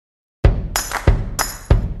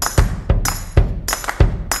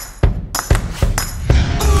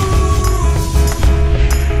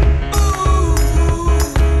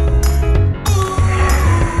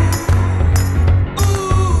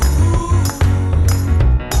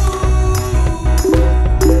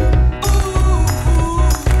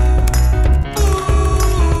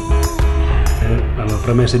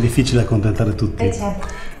premessa, è difficile accontentare tutti.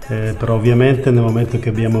 Certo. Però ovviamente nel momento che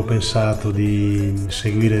abbiamo pensato di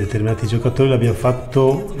seguire determinati giocatori l'abbiamo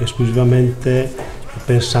fatto esclusivamente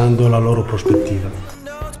pensando alla loro prospettiva.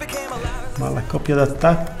 Ma la coppia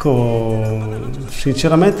d'attacco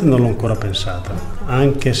sinceramente non l'ho ancora pensata,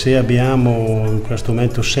 anche se abbiamo in questo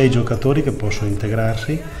momento 6 giocatori che possono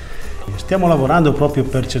integrarsi. Stiamo lavorando proprio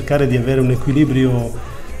per cercare di avere un equilibrio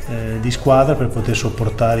di squadra per poter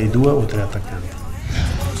sopportare i 2 o 3 attaccanti.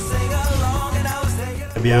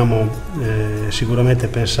 Abbiamo sicuramente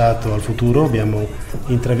pensato al futuro, abbiamo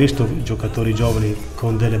intravisto giocatori giovani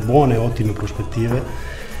con delle buone, ottime prospettive.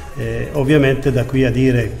 Ovviamente da qui a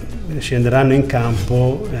dire scenderanno in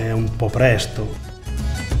campo è un po' presto.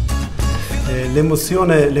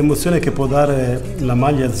 L'emozione che può dare la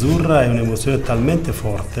maglia azzurra è un'emozione talmente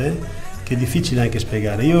forte che è difficile anche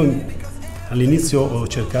spiegare. Io all'inizio ho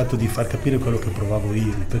cercato di far capire quello che provavo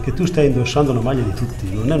io, perché tu stai indossando una maglia di tutti,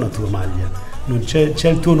 non è una tua maglia. C'è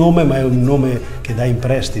il tuo nome, ma è un nome che dai in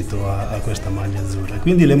prestito a questa maglia azzurra.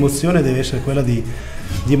 Quindi l'emozione deve essere quella di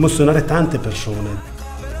emozionare tante persone.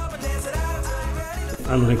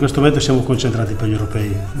 Allora, in questo momento siamo concentrati per gli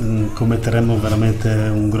europei. Commetteremmo veramente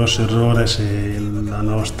un grosso errore se la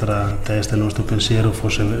nostra testa, il nostro pensiero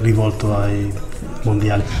fosse rivolto ai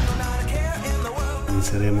mondiali.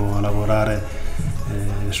 Inizieremo a lavorare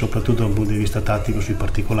soprattutto dal punto di vista tattico sui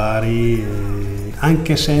particolari,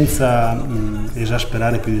 anche senza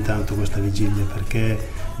esasperare più di tanto questa vigilia, perché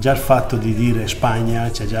già il fatto di dire Spagna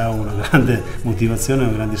c'è già una grande motivazione,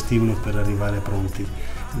 un grande stimolo per arrivare pronti.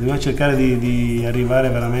 Dobbiamo cercare di arrivare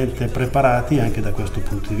veramente preparati anche da questo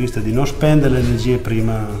punto di vista, di non spendere le energie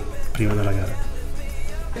prima della gara.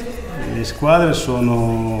 Le squadre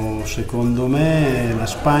sono, secondo me, la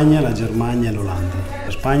Spagna, la Germania e l'Olanda.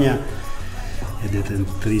 La Spagna è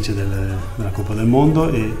detentrice della Coppa del Mondo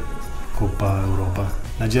e Coppa Europa.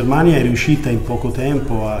 La Germania è riuscita in poco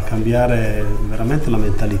tempo a cambiare veramente la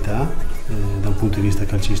mentalità da un punto di vista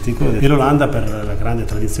calcistico, e l'Olanda per la grande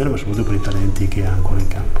tradizione, ma soprattutto per i talenti che ha ancora in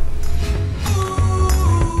campo.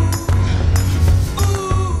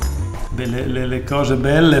 Le cose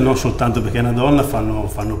belle, non soltanto perché è una donna,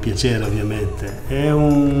 fanno piacere ovviamente. È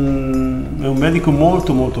un medico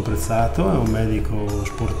molto molto apprezzato, è un medico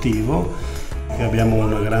sportivo, che abbiamo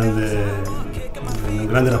un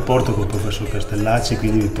grande rapporto con il professor Castellacci,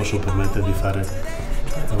 quindi mi posso permettere di fare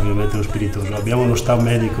ovviamente lo spiritoso. Abbiamo uno staff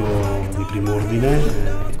medico di primo ordine,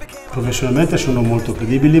 professionalmente sono molto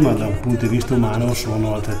credibili, ma da un punto di vista umano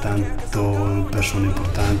sono altrettanto persone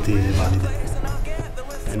importanti e valide.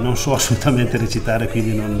 Non so assolutamente recitare,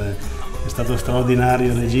 quindi è stato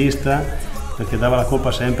straordinario il regista, perché dava la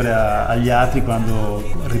colpa sempre agli altri quando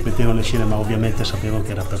ripetevano le scene, ma ovviamente sapevo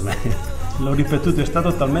che era per me. L'ho ripetuto, è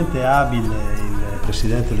stato talmente abile il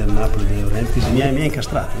presidente del Napoli, De Laurentiis, mi ha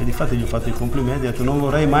incastrato, e difatti gli ho fatto i complimenti, ho detto non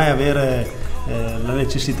vorrei mai avere la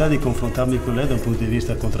necessità di confrontarmi con lei da un punto di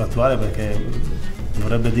vista contrattuale, perché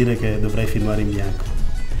vorrebbe dire che dovrei firmare in bianco.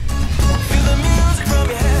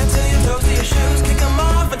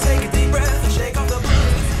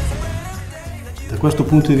 Da questo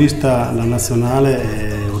punto di vista la nazionale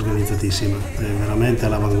è organizzatissima, è veramente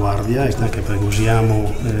all'avanguardia, anche perché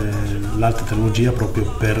usiamo l'alta tecnologia proprio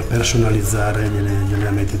per personalizzare gli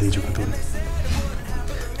allenamenti dei giocatori.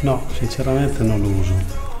 No, sinceramente non lo uso.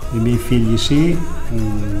 I miei figli sì,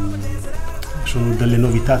 sono delle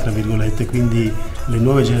novità tra virgolette, quindi le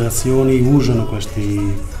nuove generazioni usano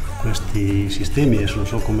questi sistemi, adesso non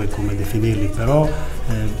so come definirli, però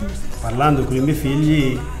parlando con i miei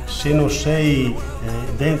figli, se non sei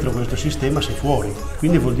dentro questo sistema sei fuori,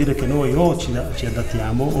 quindi vuol dire che noi o ci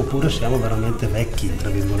adattiamo oppure siamo veramente vecchi, tra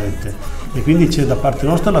virgolette, e quindi c'è da parte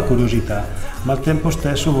nostra la curiosità, ma al tempo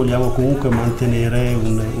stesso vogliamo comunque mantenere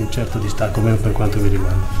un certo distacco, almeno per quanto mi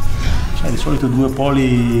riguarda. Di solito 2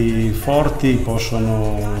 poli forti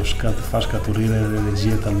possono far scaturire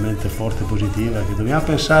energie talmente forti e positive che dobbiamo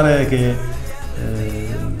pensare che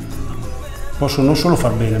possono non solo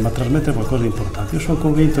far bene, ma trasmettere qualcosa di importante. Io sono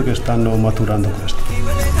convinto che stanno maturando questo.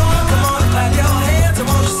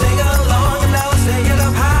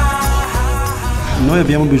 Noi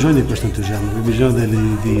abbiamo bisogno di questo entusiasmo, abbiamo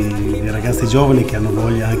bisogno di ragazzi giovani che hanno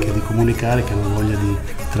voglia anche di comunicare, che hanno voglia di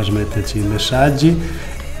trasmetterci messaggi,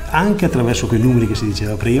 anche attraverso quei numeri che si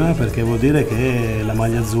diceva prima, perché vuol dire che la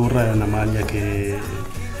maglia azzurra è una maglia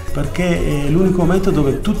perché è l'unico momento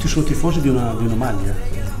dove tutti sono tifosi di una maglia,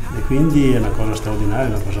 e quindi è una cosa straordinaria,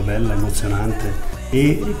 una cosa bella, emozionante,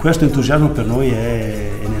 e questo entusiasmo per noi è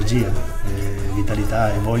energia, è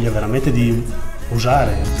vitalità, è voglia veramente di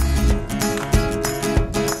usare.